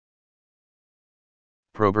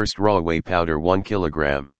Proburst raw whey powder 1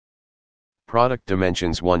 kg. Product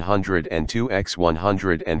dimensions 102 x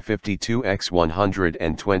 152 x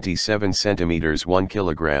 127 cm 1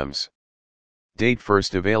 kg. Date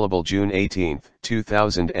first available June 18,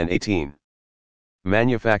 2018.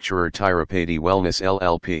 Manufacturer Tirupati Wellness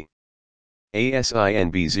LLP.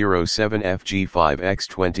 ASIN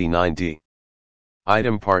B07FG5X29D.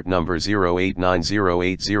 Item part number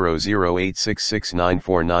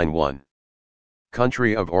 08908008669491.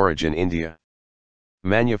 Country of origin India.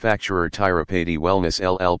 Manufacturer Tirupati Wellness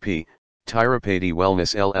LLP, Tirupati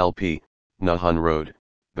Wellness LLP, Nahan Road,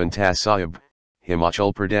 Paonta Sahib,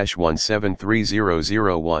 Himachal Pradesh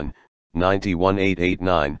 173001,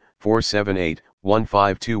 91889, 478,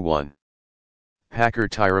 1521. Packer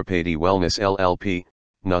Tirupati Wellness LLP,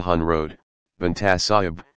 Nahan Road, Paonta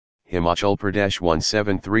Sahib, Himachal Pradesh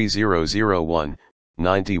 173001,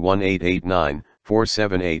 91889,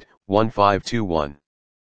 478, 1521.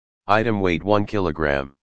 Item weight 1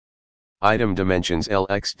 kg. Item dimensions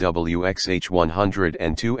LxWxH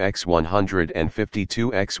 102 x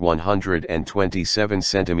 152 x 127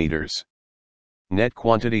 cm. Net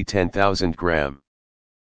quantity 10,000 gram.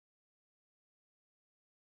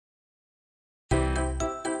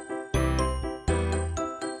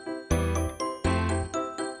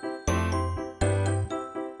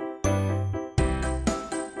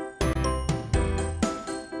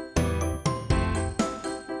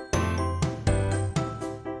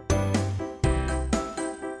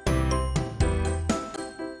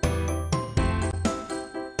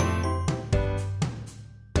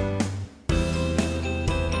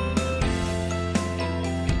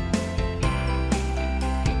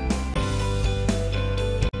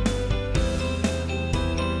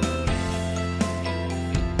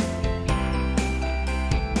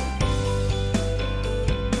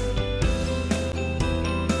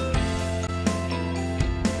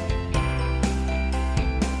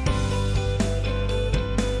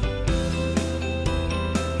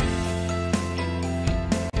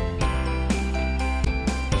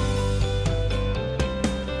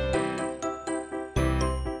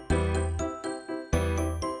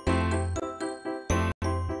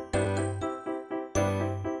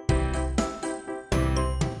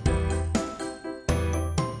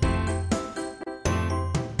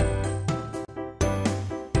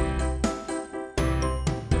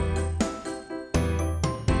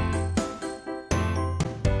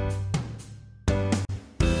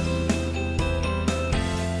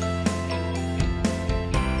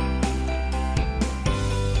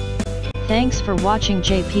 Thanks for watching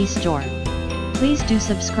JP Store. Please do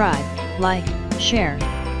subscribe, like, share,